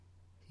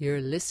You're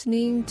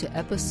listening to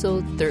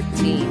episode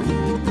 13.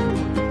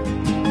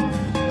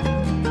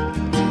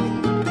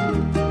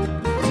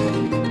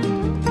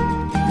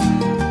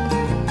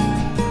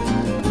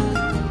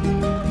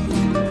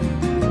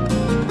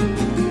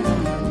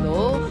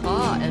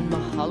 Aloha and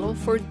mahalo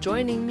for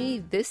joining me.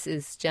 This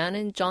is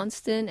Janet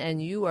Johnston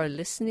and you are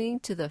listening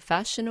to the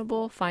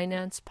Fashionable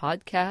Finance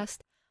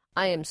Podcast.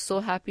 I am so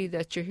happy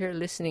that you're here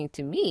listening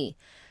to me,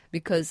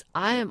 because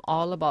I am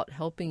all about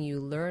helping you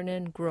learn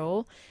and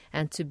grow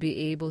and to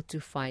be able to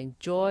find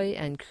joy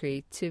and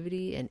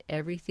creativity in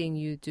everything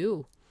you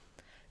do.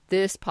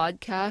 This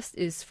podcast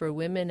is for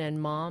women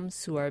and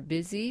moms who are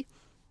busy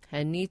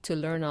and need to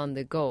learn on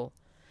the go.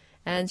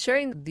 And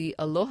sharing the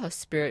aloha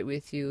spirit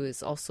with you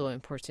is also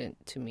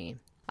important to me.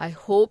 I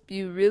hope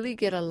you really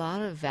get a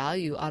lot of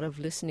value out of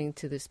listening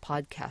to this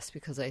podcast,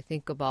 because I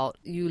think about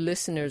you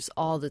listeners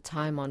all the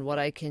time on what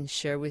I can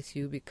share with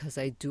you, because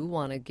I do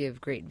want to give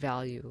great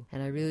value.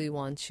 And I really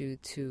want you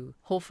to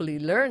hopefully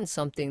learn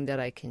something that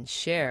I can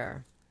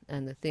share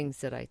and the things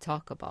that I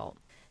talk about.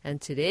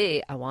 And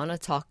today I want to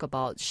talk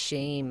about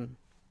shame.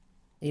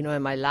 You know,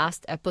 in my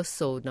last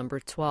episode, number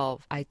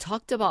 12, I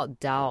talked about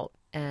doubt,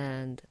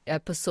 and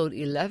episode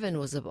 11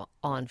 was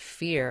on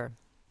fear.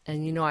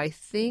 And, you know, I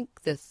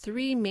think the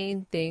three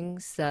main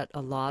things that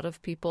a lot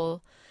of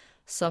people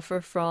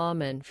suffer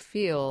from and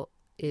feel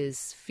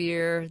is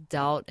fear,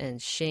 doubt,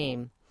 and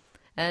shame.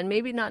 And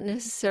maybe not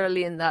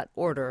necessarily in that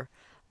order,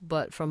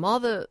 but from all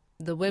the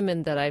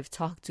women that I've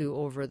talked to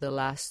over the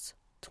last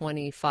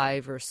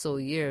 25 or so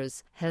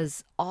years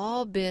has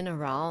all been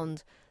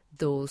around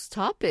those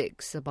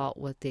topics about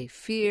what they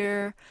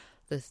fear,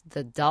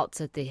 the doubts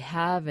that they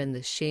have, and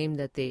the shame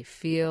that they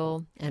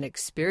feel and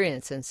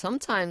experience. And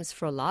sometimes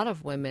for a lot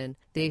of women,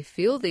 they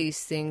feel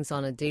these things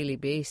on a daily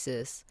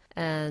basis.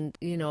 And,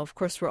 you know, of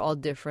course, we're all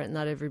different.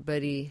 Not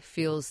everybody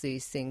feels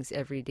these things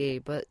every day,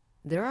 but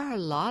there are a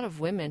lot of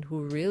women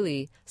who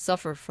really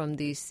suffer from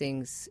these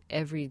things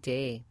every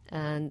day.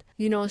 And,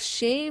 you know,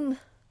 shame,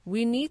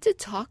 we need to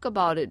talk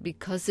about it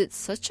because it's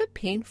such a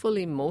painful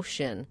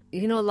emotion.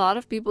 You know, a lot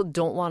of people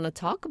don't want to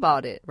talk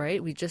about it,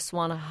 right? We just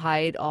want to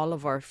hide all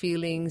of our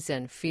feelings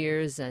and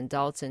fears and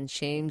doubts and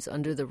shames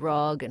under the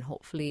rug, and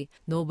hopefully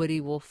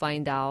nobody will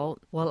find out.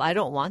 Well, I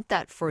don't want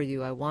that for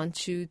you. I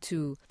want you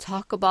to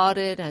talk about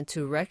it and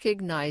to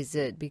recognize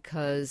it,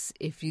 because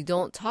if you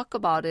don't talk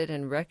about it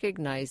and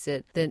recognize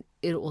it, then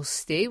it will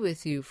stay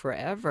with you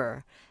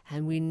forever.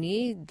 And we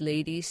need,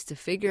 ladies, to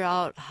figure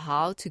out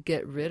how to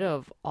get rid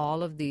of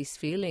all of these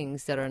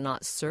feelings that are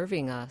not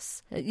serving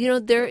us. You know,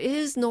 there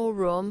is no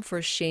room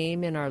for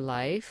shame in our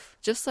life,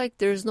 just like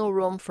there's no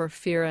room for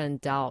fear and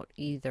doubt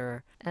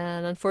either.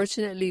 And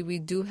unfortunately, we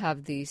do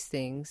have these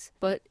things.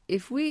 But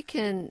if we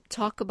can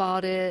talk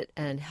about it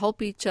and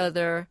help each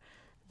other,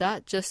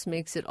 that just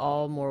makes it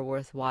all more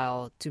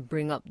worthwhile to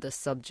bring up the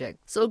subject.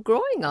 So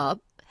growing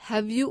up,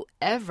 have you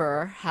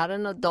ever had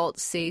an adult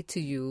say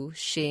to you,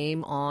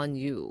 shame on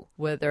you?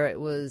 Whether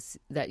it was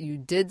that you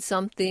did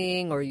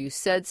something or you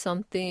said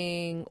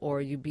something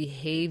or you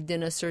behaved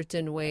in a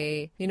certain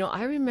way. You know,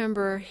 I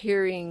remember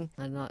hearing,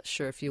 I'm not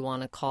sure if you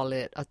want to call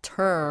it a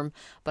term,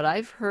 but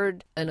I've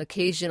heard an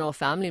occasional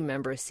family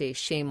member say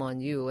shame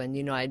on you. And,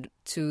 you know,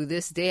 to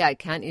this day, I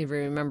can't even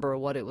remember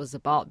what it was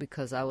about,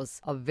 because I was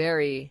a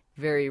very,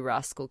 very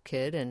rascal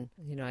kid. And,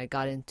 you know, I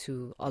got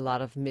into a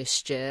lot of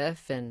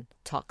mischief and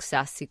talk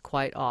sassy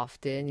quite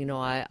often. You know,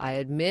 I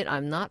admit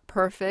I'm not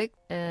perfect.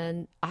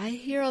 And I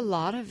hear a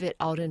lot of it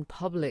out in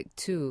public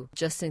too,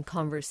 just in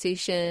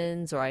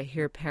conversations, or I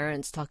hear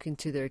parents talking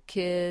to their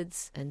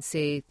kids and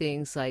say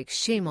things like,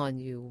 shame on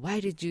you,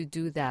 why did you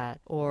do that?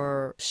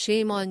 Or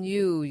shame on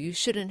you, you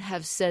shouldn't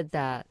have said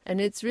that.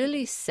 And it's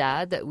really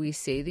sad that we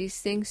say these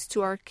things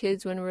to our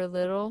kids when we're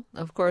little.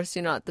 Of course,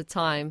 you know, at the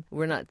time,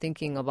 we're not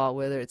thinking about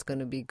whether it's going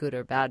to be good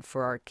or bad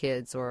for our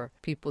kids, or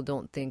people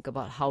don't think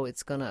about how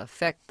it's going to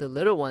affect the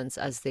little ones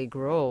as they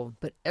grow.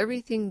 But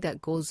everything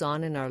that goes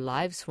on in our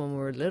lives when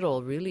we're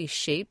little really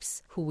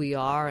shapes who we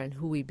are and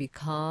who we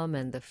become,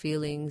 and the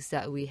feelings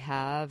that we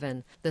have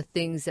and the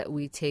things that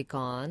we take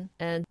on.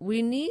 And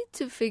we need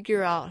to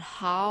figure out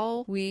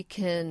how we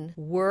can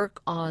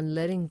work on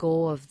letting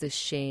go of the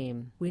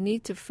shame. We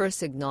need to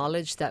first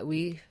acknowledge that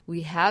we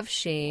have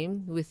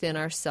shame within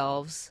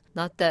ourselves.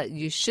 Not that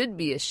you should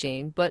be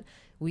ashamed, but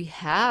we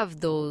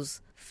have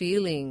those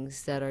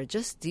feelings that are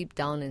just deep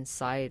down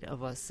inside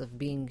of us of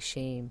being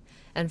shame.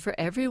 And for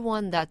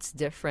everyone, that's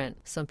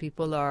different. Some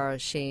people are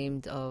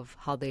ashamed of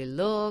how they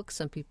look.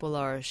 Some people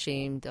are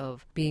ashamed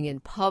of being in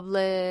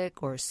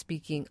public or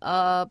speaking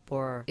up,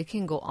 or it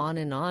can go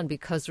on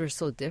because we're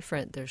so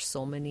different. There's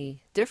so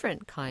many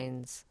different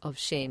kinds of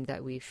shame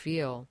that we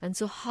feel. And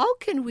so how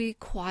can we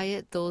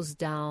quiet those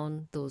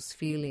down, those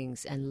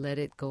feelings, and let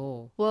it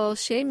go? Well,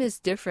 shame is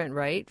different,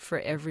 right? For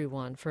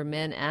everyone, for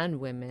men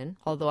and women.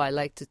 Although I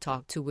like to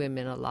talk to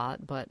women a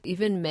lot, but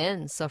even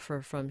men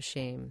suffer from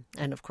shame.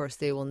 And of course,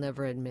 they will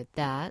never admit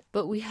that.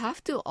 But we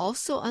have to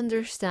also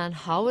understand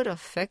how it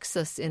affects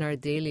us in our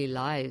daily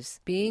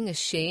lives. Being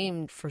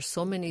ashamed for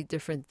so many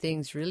different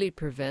things really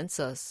prevents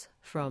us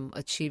from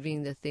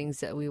achieving the things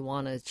that we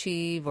want to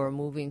achieve or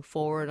moving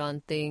forward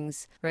on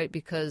things, right?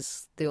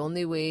 Because the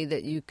only way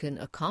that you can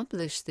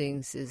accomplish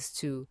things is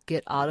to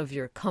get out of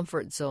your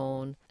comfort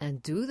zone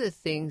and do the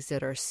things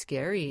that are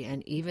scary,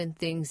 and even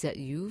things that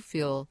you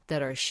feel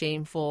that are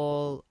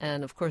shameful.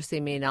 And of course they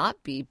may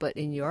not be, but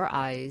in your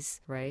eyes,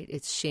 right,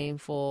 it's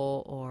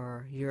shameful,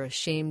 or you're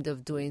ashamed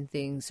of doing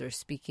things or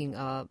speaking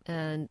up.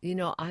 And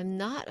I'm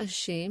not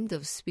ashamed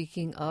of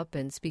speaking up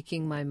and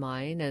speaking my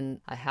mind,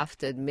 and I have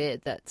to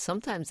admit that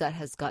sometimes that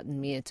has gotten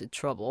me into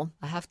trouble.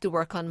 I have to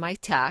work on my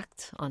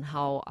tact, on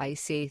how I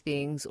say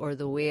things or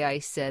the way I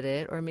said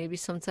it, or maybe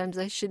sometimes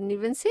I shouldn't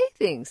even say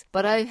things.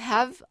 But I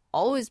have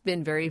always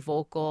been very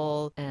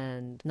vocal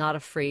and not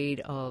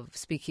afraid of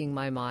speaking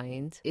my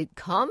mind. It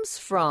comes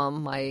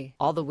from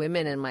all the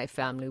women in my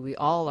family. We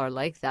all are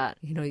like that.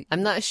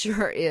 I'm not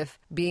sure if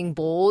being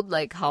bold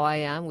like how I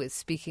am with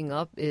speaking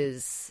up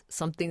is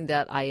something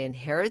that I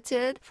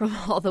inherited from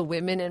all the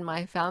women in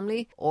my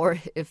family, or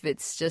if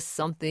it's just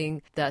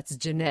something that's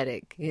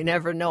genetic. You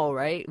never know,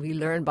 right? We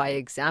learn by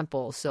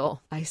example. So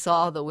I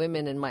saw the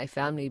women in my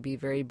family be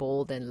very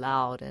bold and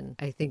loud, and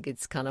I think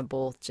it's kind of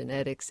both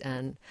genetics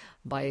and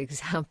by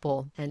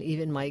example. And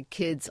even my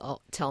kids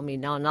all tell me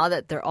now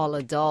that they're all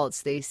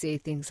adults, they say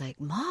things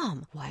like,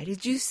 "Mom, why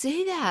did you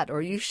say that?"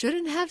 Or "You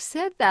shouldn't have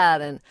said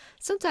that." And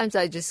sometimes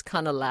I just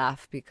kind of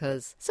laugh,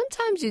 because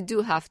sometimes you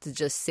do have to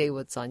just say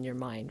what's on your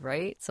mind,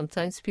 right?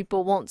 Sometimes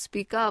people won't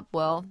speak up.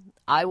 Well,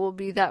 I will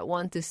be that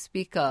one to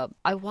speak up.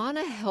 I want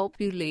to help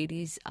you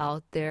ladies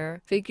out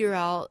there figure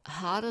out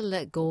how to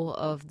let go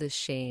of the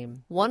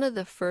shame. One of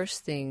the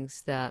first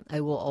things that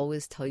I will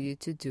always tell you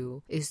to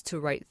do is to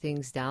write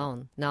things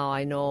down. Now,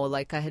 I know,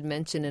 like I had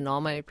mentioned in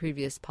all my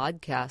previous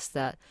podcasts,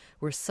 that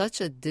we're such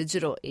a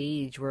digital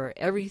age where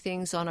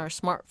everything's on our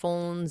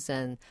smartphones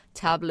and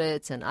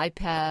tablets and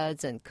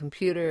iPads and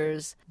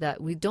computers,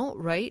 that we don't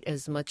write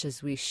as much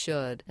as we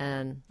should.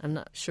 And I'm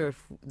not sure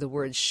if the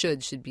word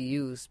should be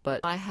used,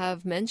 but I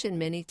have mentioned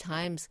many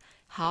times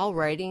how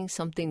writing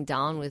something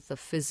down with a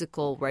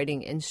physical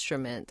writing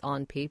instrument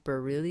on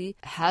paper really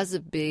has a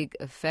big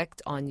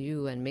effect on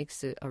you and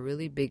makes a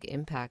really big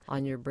impact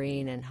on your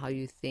brain and how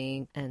you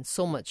think and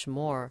so much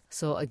more.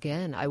 So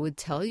again, I would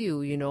tell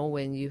you,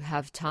 when you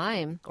have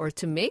time, or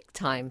to make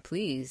time,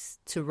 please,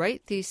 to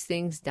write these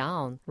things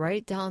down.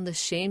 Write down the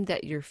shame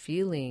that you're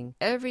feeling,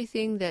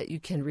 everything that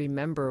you can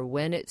remember,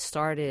 when it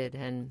started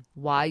and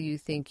why you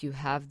think you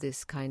have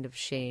this kind of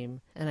shame.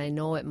 And I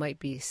know it might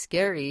be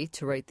scary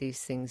to write these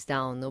things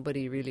down.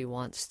 Nobody really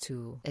wants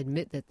to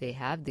admit that they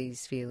have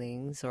these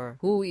feelings, or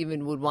who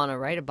even would want to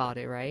write about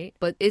it, right?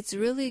 But it's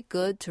really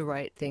good to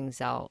write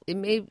things out. It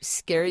may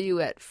scare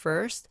you at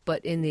first,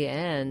 but in the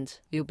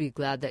end, you'll be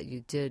glad that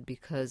you did,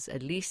 because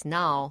at least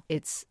now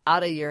it's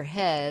out of your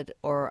head,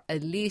 or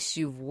at least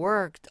you've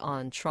worked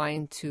on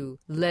trying to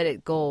let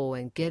it go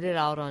and get it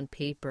out on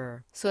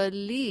paper. So at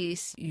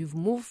least you've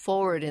moved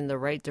forward in the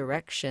right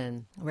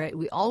direction, right?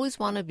 We always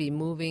want to be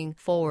moving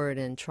forward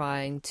and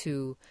trying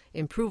to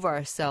improve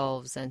ourselves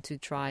and to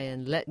try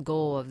and let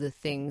go of the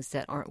things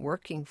that aren't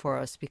working for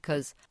us,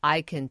 because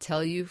I can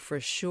tell you for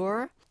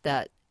sure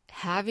that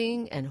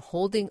having and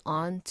holding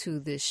on to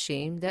this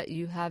shame that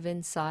you have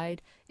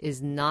inside is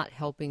not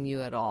helping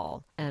you at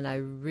all. And I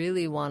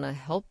really want to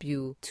help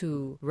you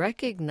to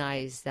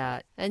recognize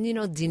that. And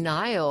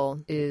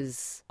denial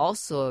is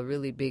also a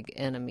really big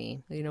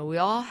enemy. We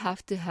all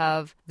have to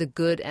have the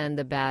good and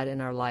the bad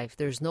in our life.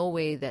 There's no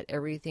way that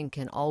everything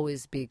can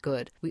always be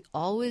good. We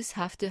always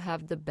have to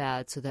have the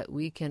bad so that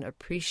we can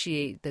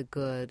appreciate the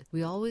good.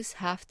 We always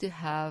have to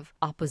have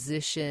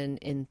opposition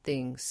in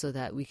things so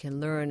that we can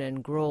learn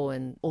and grow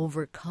and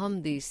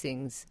overcome these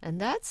things.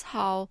 And that's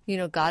how,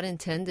 God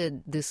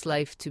intended this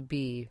life to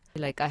be.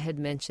 Like I had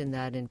mentioned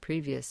that in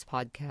previous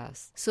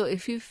podcasts. So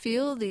if you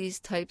feel these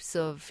types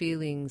of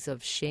feelings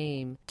of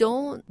shame,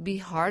 don't be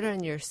hard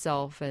on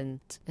yourself and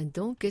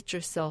don't get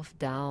yourself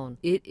down.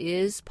 It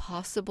is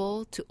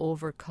possible to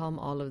overcome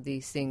all of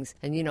these things.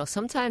 And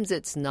sometimes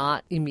it's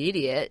not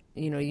immediate.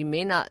 You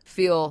may not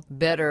feel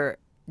better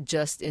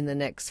just in the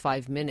next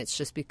 5 minutes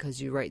just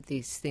because you write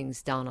these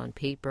things down on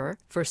paper.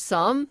 For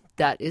some,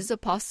 that is a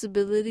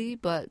possibility,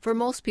 but for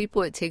most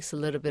people it takes a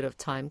little bit of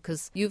time,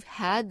 because you've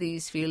had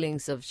these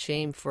feelings of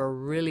shame for a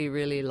really,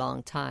 really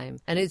long time.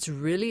 And it's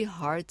really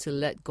hard to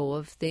let go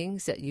of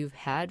things that you've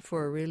had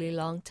for a really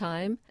long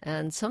time.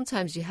 And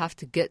sometimes you have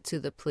to get to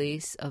the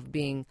place of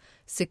being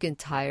sick and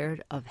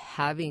tired of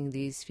having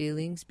these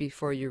feelings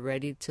before you're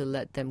ready to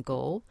let them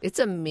go. It's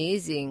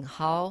amazing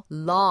how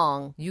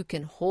long you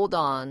can hold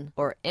on,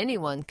 or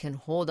anyone can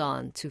hold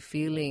on to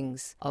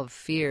feelings of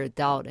fear,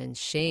 doubt, and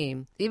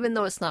shame. Even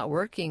though it's not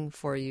working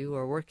for you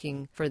or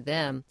working for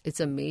them, it's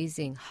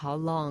amazing how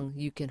long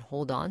you can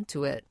hold on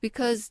to it,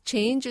 because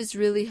change is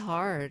really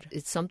hard.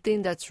 It's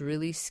something that's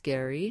really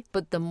scary,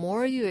 but the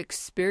more you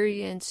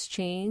experience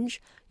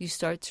change, you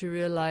start to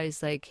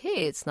realize like,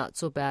 hey, it's not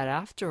so bad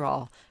after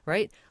all,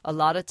 right? A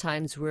lot of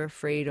times we're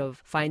afraid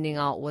of finding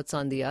out what's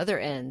on the other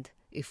end.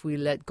 if we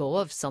let go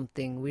of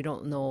something, we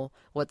don't know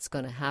what's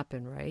going to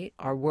happen, right?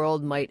 Our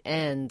world might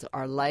end.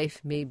 Our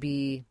life may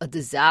be a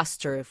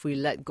disaster if we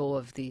let go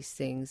of these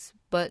things.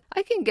 But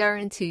I can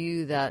guarantee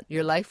you that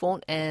your life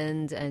won't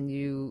end and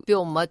you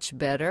feel much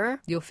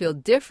better. You'll feel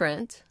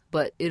different,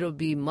 but it'll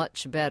be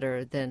much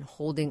better than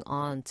holding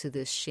on to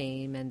this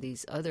shame and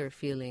these other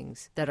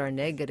feelings that are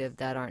negative,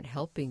 that aren't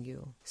helping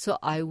you. So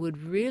I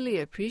would really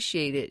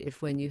appreciate it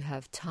if when you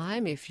have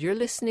time, if you're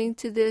listening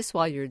to this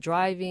while you're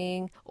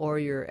driving or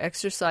you're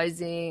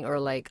exercising, or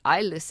like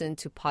I listen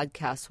to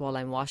podcasts while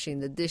I'm washing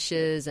the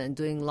dishes and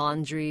doing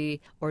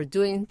laundry or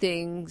doing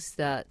things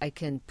that I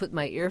can put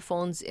my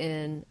earphones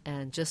in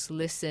and just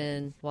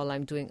listen while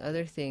I'm doing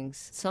other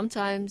things.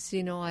 Sometimes,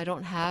 I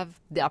don't have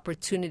the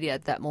opportunity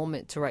at that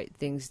moment to write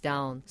things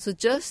down. So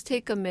just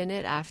take a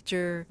minute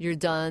after you're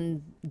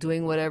done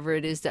doing whatever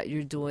it is that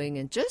you're doing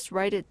and just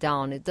write it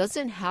down. It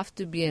doesn't have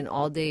to be an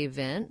all-day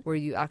event where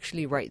you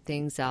actually write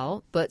things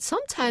out, but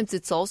sometimes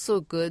it's also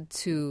good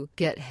to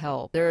get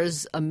help.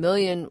 There's a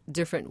million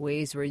different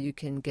ways where you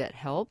can get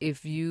help.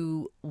 If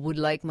you would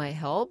like my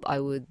help, I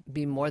would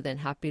be more than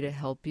happy to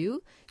help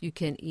you. You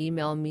can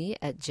email me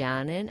at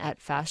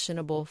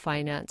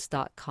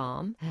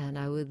janin@fashionablefinance.com, and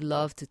I would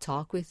love to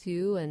talk with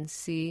you and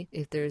see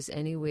if there's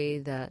any way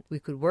that we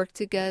could work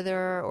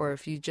together, or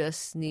if you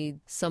just need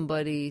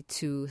somebody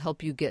to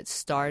help you get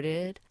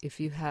started. If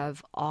you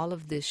have all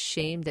of this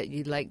shame that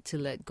you'd like to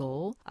let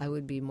go, I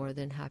would be more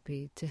than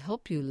happy to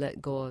help you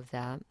let go of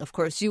that. Of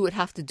course, you would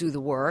have to do the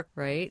work,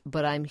 right?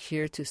 But I'm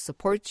here to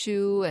support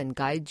you and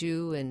guide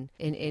you in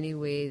any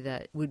way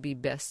that would be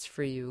best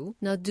for you.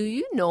 Now, do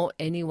you know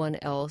anyone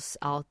else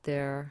out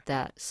there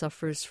that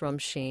suffers from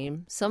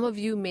shame? Some of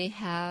you may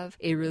have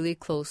a really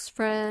close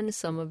friend.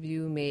 Some of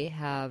you may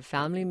have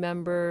family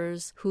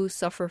members who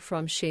suffer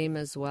from shame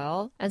as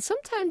well. And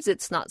sometimes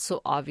it's not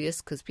so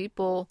obvious because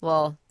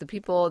the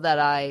people that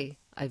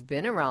I've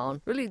been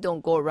around really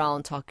don't go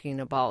around talking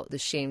about the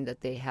shame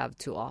that they have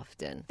too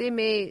often. They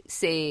may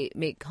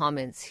make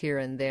comments here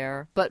and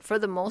there, but for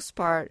the most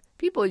part,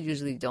 people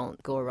usually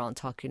don't go around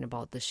talking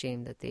about the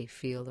shame that they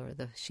feel or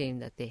the shame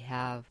that they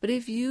have. But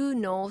if you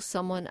know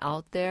someone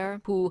out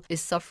there who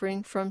is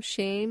suffering from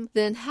shame,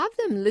 then have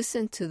them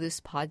listen to this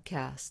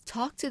podcast.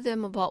 Talk to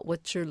them about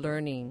what you're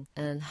learning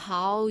and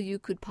how you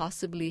could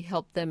possibly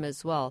help them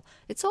as well.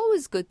 It's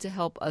always good to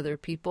help other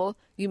people.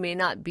 You may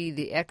not be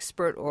the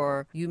expert,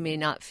 or you may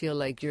not feel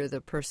like you're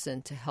the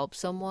person to help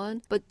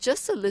someone, but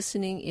just a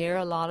listening ear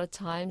a lot of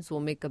times will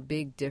make a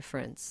big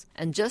difference.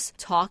 And just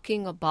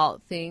talking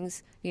about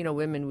things,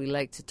 women, we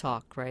like to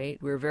talk,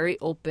 right? We're very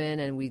open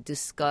and we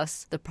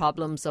discuss the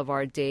problems of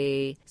our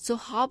day. So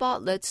how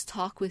about let's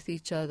talk with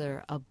each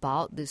other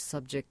about this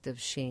subject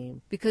of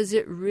shame? Because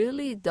it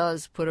really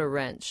does put a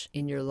wrench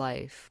in your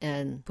life.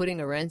 And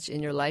putting a wrench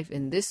in your life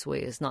in this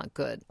way is not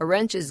good. A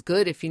wrench is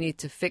good if you need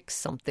to fix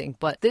something,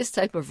 but this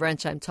type of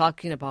wrench I'm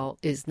talking about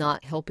is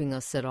not helping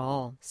us at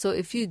all. So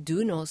if you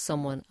do know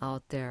someone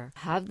out there,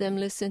 have them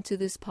listen to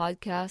this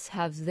podcast,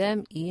 have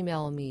them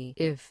email me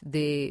if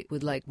they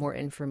would like more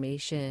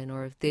information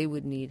or if they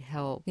would need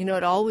help.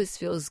 It always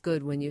feels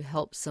good when you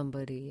help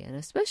somebody, and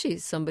especially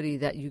somebody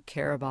that you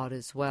care about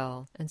as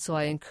well. And so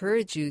I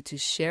encourage you to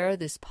share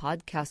this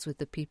podcast with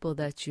the people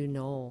that you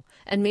know.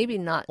 And maybe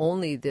not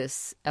only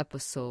this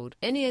episode,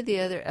 any of the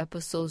other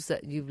episodes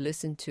that you've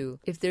listened to.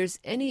 If there's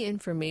any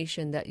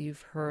information that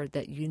you've heard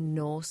that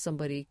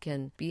somebody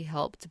can be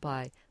helped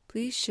by,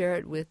 please share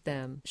it with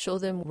them. Show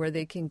them where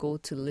they can go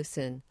to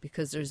listen,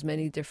 because there's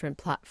many different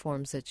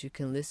platforms that you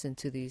can listen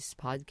to these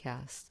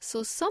podcasts.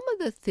 So some of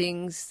the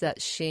things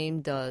that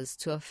shame does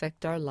to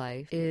affect our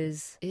life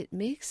is it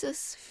makes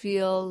us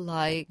feel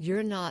like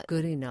you're not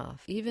good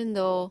enough, even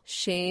though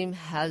shame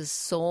has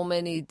so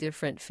many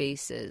different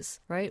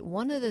faces, right?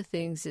 One of the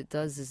things it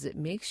does is it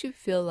makes you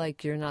feel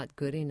like you're not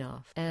good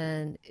enough.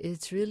 And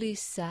it's really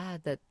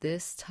sad that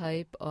this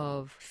type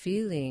of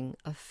feeling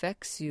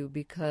affects you,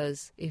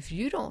 because if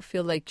you don't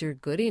feel like you're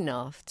good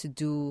enough to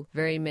do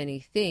very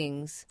many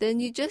things, then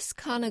you just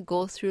kind of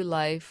go through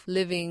life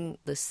living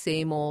the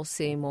same old,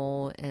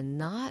 and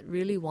not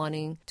really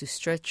wanting to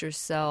stretch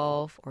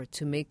yourself or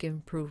to make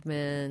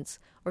improvements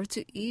or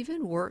to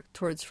even work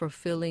towards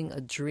fulfilling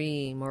a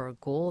dream or a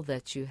goal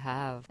that you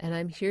have. And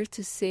I'm here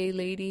to say,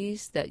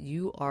 ladies, that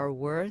you are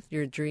worth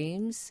your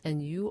dreams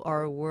and you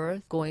are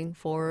worth going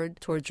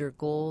forward towards your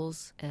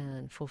goals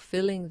and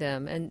fulfilling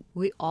them. And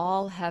we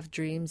all have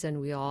dreams and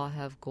we all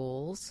have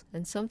goals.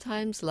 And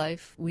sometimes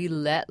we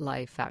let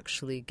life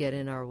actually get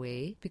in our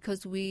way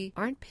because we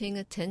aren't paying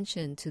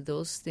attention to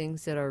those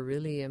things that are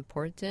really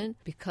important,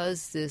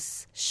 because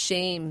this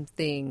shame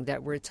thing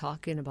that we're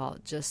talking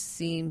about just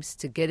seems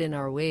to get in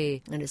our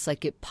way, and it's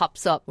like it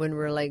pops up when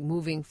we're like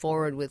moving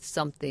forward with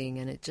something,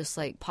 and it just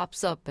like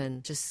pops up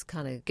and just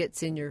kind of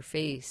gets in your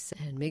face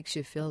and makes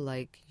you feel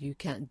like you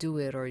can't do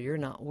it or you're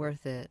not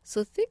worth it.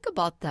 So think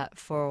about that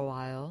for a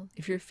while.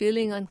 If you're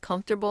feeling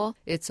uncomfortable,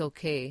 it's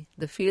okay.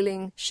 The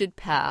feeling should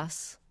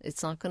pass.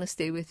 It's not going to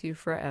stay with you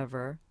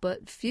forever.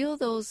 But feel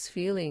those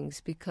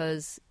feelings,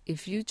 because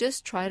if you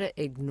just try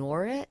to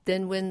ignore it,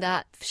 then when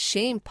that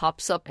shame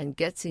pops up and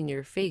gets in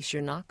your face,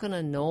 you're not going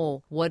to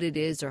know what it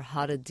is or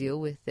how to deal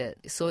with it.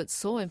 So it's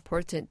so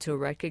important to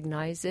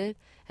recognize it.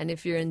 And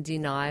if you're in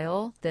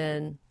denial,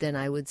 then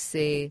I would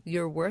say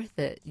you're worth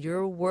it.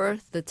 You're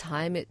worth the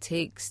time it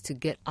takes to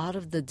get out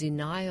of the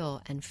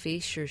denial and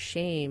face your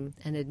shame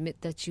and admit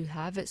that you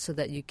have it so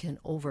that you can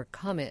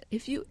overcome it.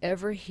 If you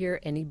ever hear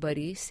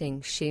anybody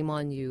saying shame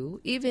on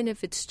you, even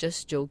if it's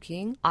just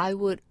joking, I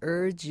would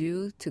urge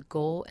you to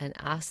go and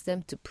ask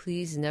them to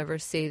please never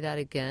say that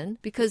again.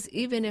 Because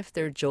even if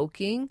they're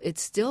joking, it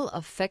still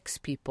affects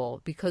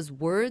people, because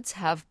words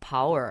have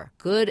power.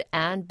 Good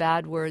and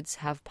bad words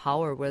have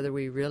power, whether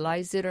we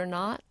realize it or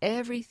not.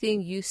 Everything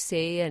you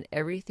say and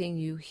everything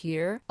you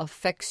hear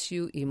affects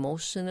you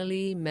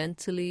emotionally,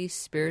 mentally,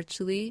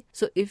 spiritually.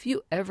 So if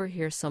you ever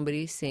hear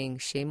somebody saying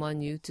shame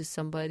on you to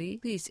somebody,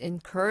 please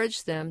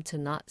encourage them to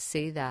not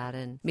say that.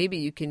 And maybe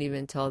you can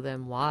even tell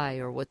them why,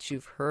 or what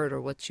you've heard,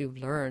 or what you've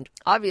learned.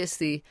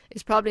 Obviously,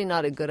 it's probably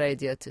not a good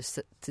idea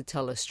to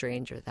tell a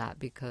stranger that,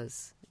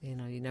 because you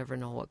never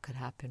know what could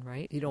happen,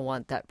 right? You don't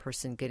want that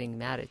person getting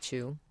mad at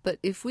you. But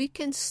if we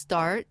can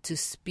start to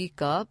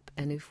speak up,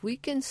 and if we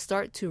can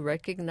start to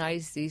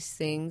recognize these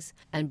things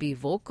and be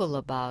vocal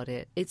about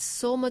it, it's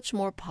so much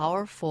more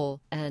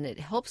powerful, and it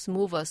helps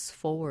move us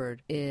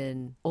forward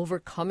in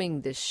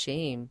overcoming this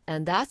shame.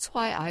 And that's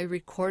why I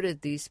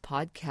recorded these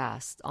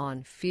podcasts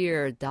on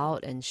fear,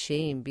 doubt, and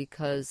shame,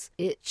 because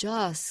it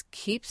just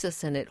keeps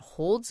us and it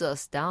holds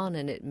us down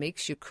and it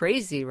makes you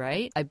crazy,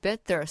 right? I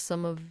bet there are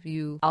some of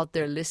you out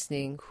there listening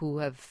who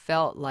have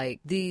felt like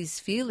these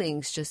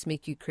feelings just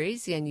make you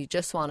crazy and you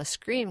just want to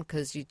scream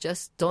because you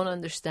just don't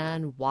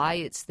understand why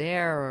it's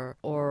there,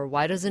 or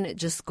why doesn't it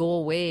just go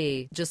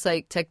away? Just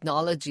like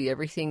technology,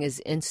 everything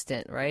is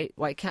instant, right?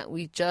 Why can't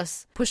we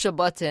just push a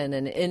button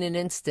and in an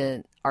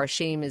instant our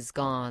shame is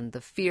gone, the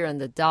fear and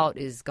the doubt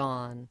is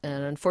gone?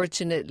 And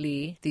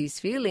unfortunately, these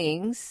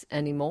feelings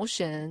and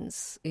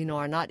emotions,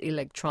 are not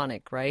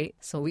electronic, right?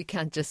 So we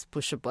can't just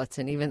push a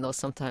button, even though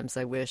sometimes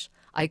I wish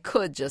I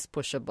could just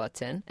push a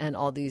button and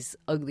all these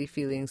ugly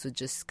feelings would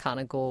just kind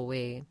of go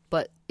away.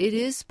 But it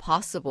is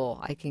possible.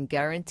 I can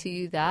guarantee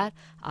you that.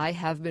 I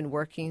have been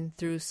working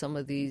through some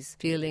of these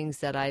feelings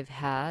that I've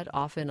had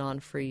off and on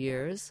for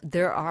years.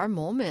 There are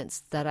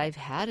moments that I've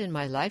had in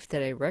my life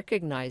that I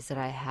recognize that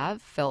I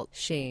have felt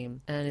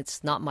shame, and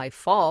it's not my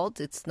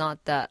fault. It's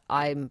not that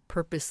I'm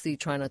purposely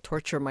trying to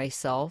torture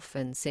myself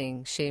and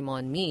saying shame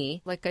on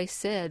me. Like I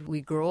said,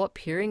 we grow up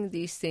hearing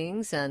these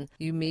things, and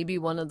you may be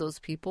one of those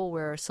people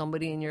where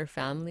somebody in your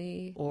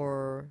family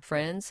or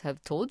friends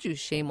have told you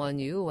shame on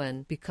you,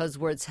 and because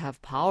words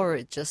have power,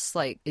 it just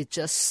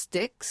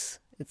sticks.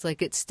 It's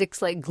like it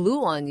sticks like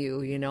glue on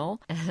you,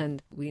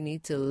 and we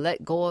need to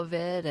let go of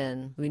it,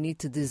 and we need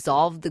to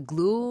dissolve the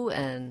glue.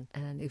 And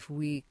if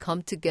we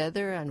come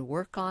together and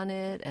work on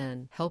it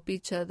and help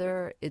each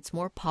other, it's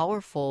more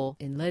powerful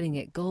in letting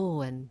it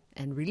go and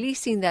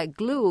releasing that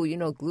glue.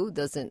 Glue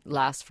doesn't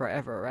last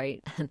forever,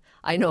 right? And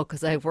I know,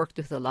 because I've worked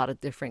with a lot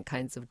of different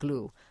kinds of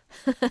glue.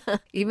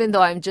 Even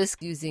though I'm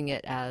just using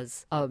it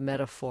as a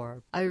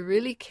metaphor. I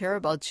really care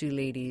about you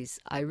ladies.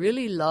 I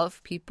really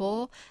love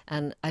people,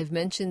 and I've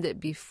mentioned it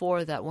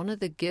before that one of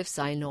the gifts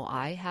I know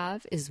I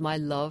have is my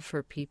love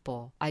for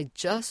people. I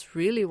just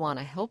really want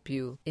to help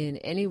you in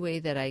any way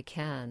that I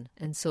can.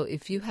 And so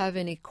if you have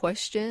any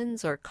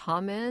questions or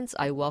comments,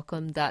 I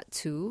welcome that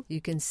too.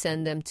 You can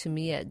send them to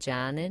me at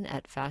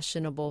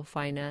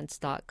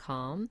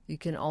janin@fashionablefinance.com. You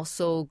can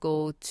also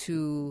go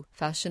to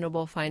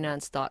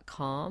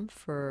fashionablefinance.com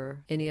for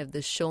any of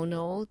the show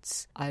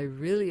notes. I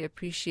really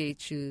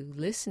appreciate you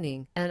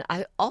listening. And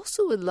I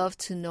also would love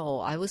to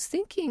know, I was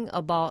thinking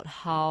about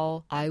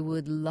how I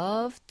would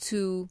love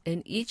to,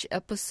 in each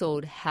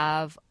episode,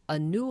 have a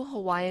new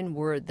Hawaiian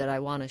word that I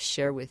want to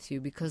share with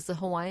you, because the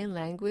Hawaiian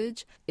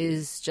language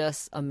is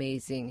just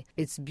amazing.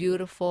 It's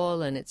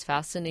beautiful and it's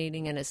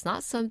fascinating, and it's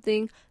not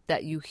something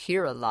that you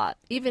hear a lot.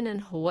 Even in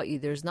Hawaii,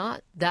 there's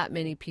not that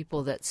many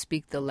people that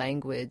speak the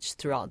language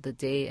throughout the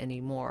day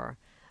anymore.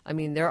 I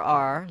mean, there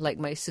are, like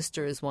my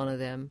sister is one of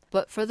them.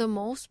 But for the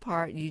most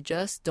part, you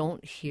just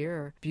don't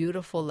hear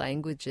beautiful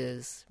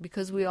languages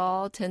because we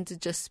all tend to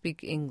just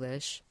speak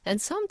English. And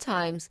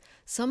sometimes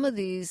some of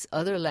these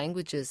other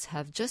languages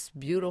have just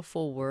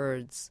beautiful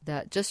words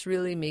that just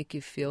really make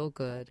you feel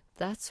good.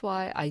 That's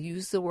why I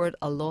use the word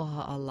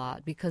aloha a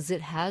lot, because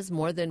it has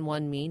more than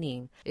one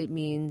meaning. It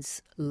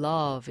means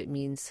love, it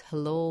means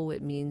hello,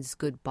 it means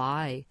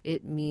goodbye,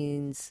 it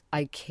means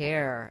I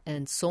care,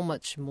 and so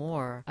much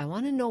more. I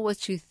want to know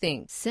what you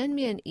think. Send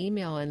me an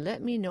email and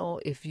let me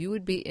know if you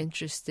would be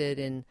interested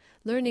in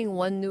learning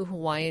one new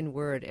Hawaiian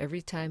word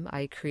every time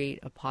I create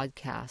a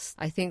podcast.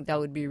 I think that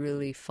would be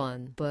really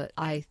fun. But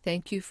I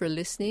thank you for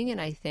listening, and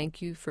I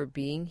thank you for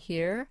being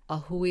here.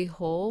 Ahui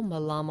ho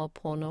malama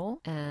pono,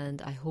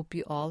 and I hope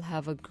you all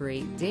have a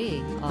great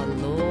day.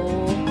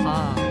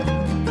 Aloha.